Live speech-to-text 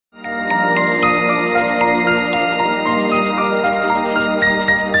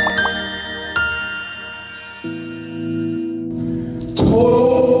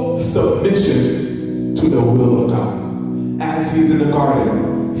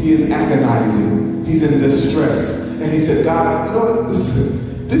he is agonizing. He's in distress. And he said, God, you know what?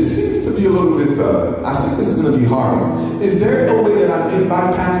 This seems to be a little bit, I think this is going to be hard. Is there a way that I may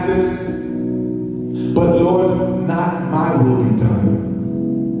bypass this? But Lord, not my will be done,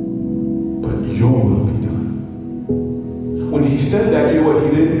 but your will be done. When he said that, you know what he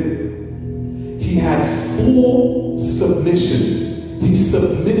did? He had full submission. He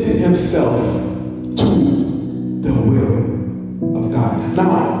submitted himself to the will of God.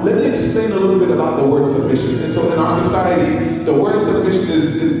 Now, let me explain a little bit about the word submission. And so in our society, the word submission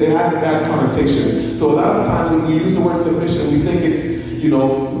it has a bad connotation. So a lot of times when we use the word submission, we think it's, we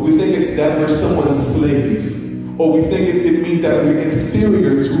think it's that we're someone's slave. Or we think it means that we're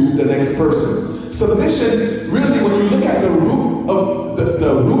inferior to the next person. Submission, really, when you look at the root of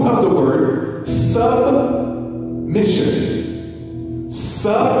the root of the word, submission.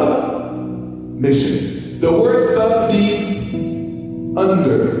 Submission. The word sub means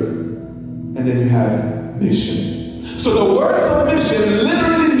under, and then you have mission. So the word submission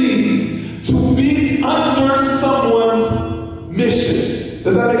literally means to be under someone's mission.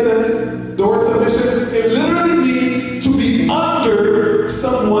 Does that make sense? The word submission, it literally means to be under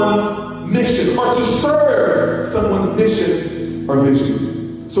someone's mission or to serve someone's mission or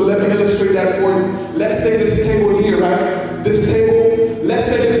vision. So let me illustrate that for you. Let's take this table here, right? This table, let's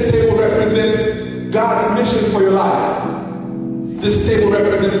say this table represents God's mission for your life. This table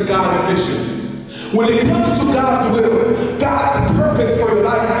represents God's mission. When it comes to God's will, God's purpose for your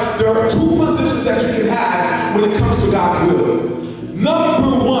life, there are two positions that you can have when it comes to God's will.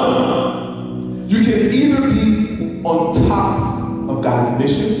 Number one, you can either be on top of God's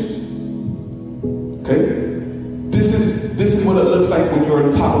mission. Okay? This is what it looks like when you're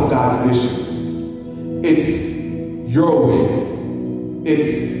on top of God's mission. It's your way.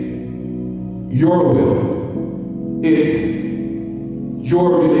 It's your will. It's your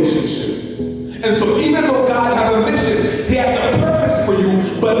relationship. And so even though God has a mission, he has a purpose for you,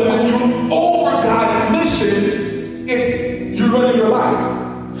 but when you're over God's mission, it's you're running your life.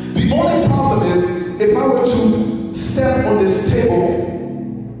 The only problem is, if I were to step on this table,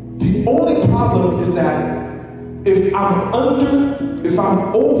 the only problem is that if I'm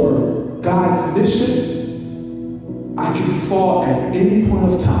over God's mission, I can fall at any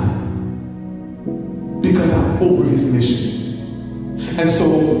point of time because I'm over his mission. And so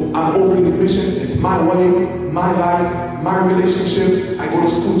I'm over his mission. It's my way, my life, my relationship. I go to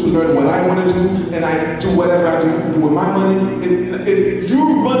school to learn what I want to do, and I do whatever I do with my money. If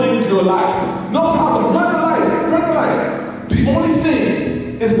you're running your life, no problem, run your life, run your life. The only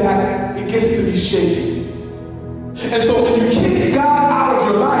thing is that it gets to be shaky. And so when you kick God out of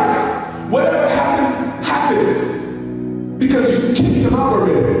your life, whatever happens, happens. Because you kicked him out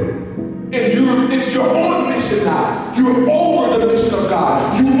already. And it's your own mission now. You're over the mission of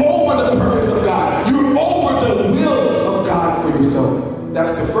God. You're over the purpose of God. You're over the will of God for yourself.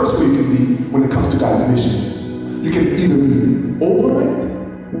 That's the first way you can be when it comes to God's mission. You can either be over it,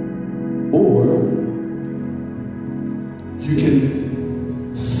 or you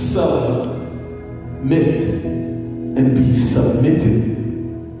can submit and be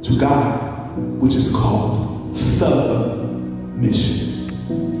submitted to God, which is called submission.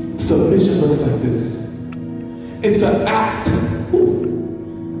 Submission looks like this. It's an act.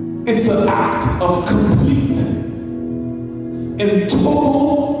 It's an act of complete and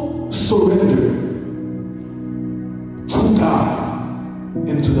total surrender to God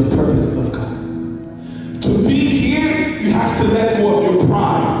and to the purposes of God. To be here, you have to let go of your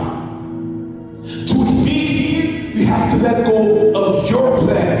pride. To be here, you have to let go of your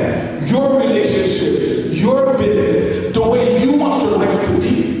plan, your relationship, your business, the way you want your life to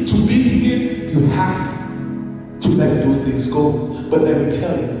be. To be here, you have to let those things go. But let me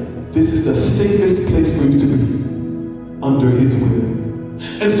tell you, this is the safest place for you to be, under his will.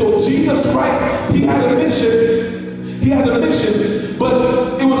 And so Jesus Christ, he had a mission. He had a mission, but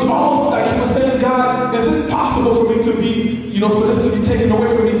it was almost like he was saying, God, is this possible for me to be, for this to be taken away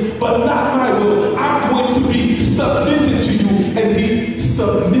from me? But not my will. I'm going to be submitted to you. And he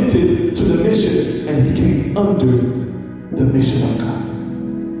submitted to the mission, and he came under the mission of God.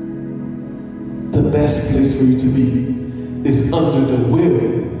 The best place for you to be is under the will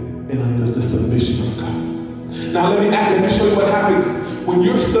and under the submission of God. Now let me show you what happens when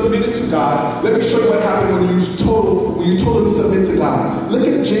you're submitted to God. Let me show you what happens when you totally submit to God. Look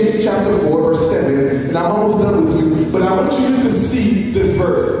at James chapter 4, verse 7, and I'm almost done with you, but I want you to see this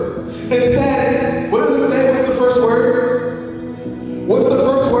verse. It said, what does it say? What's the first word? What's the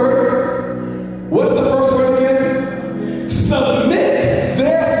first word? What's the first word again? Submit,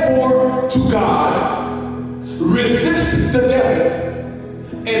 therefore, to God. Resist the devil,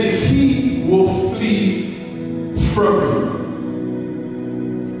 and he will flee from you.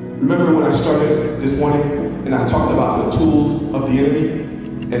 Remember when I started this morning and I talked about the tools of the enemy?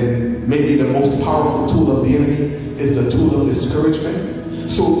 And maybe the most powerful tool of the enemy is the tool of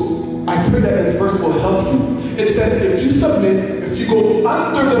discouragement. So I pray that this verse will help you. It says if you submit, if you go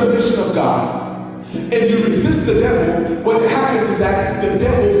under the mission of God, and you resist the devil, what happens is that the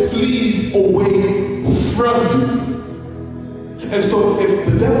devil flees away from you. And so if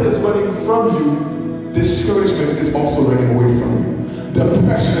the devil is running from you, discouragement is also running away from you.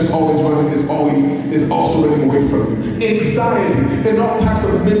 Depression is also running away from you. Anxiety and all types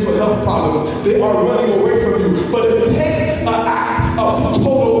of mental health problems, they are running away from you. But it takes an act of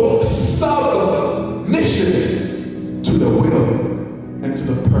total submission to the will and to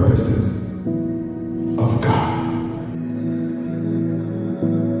the purposes of God.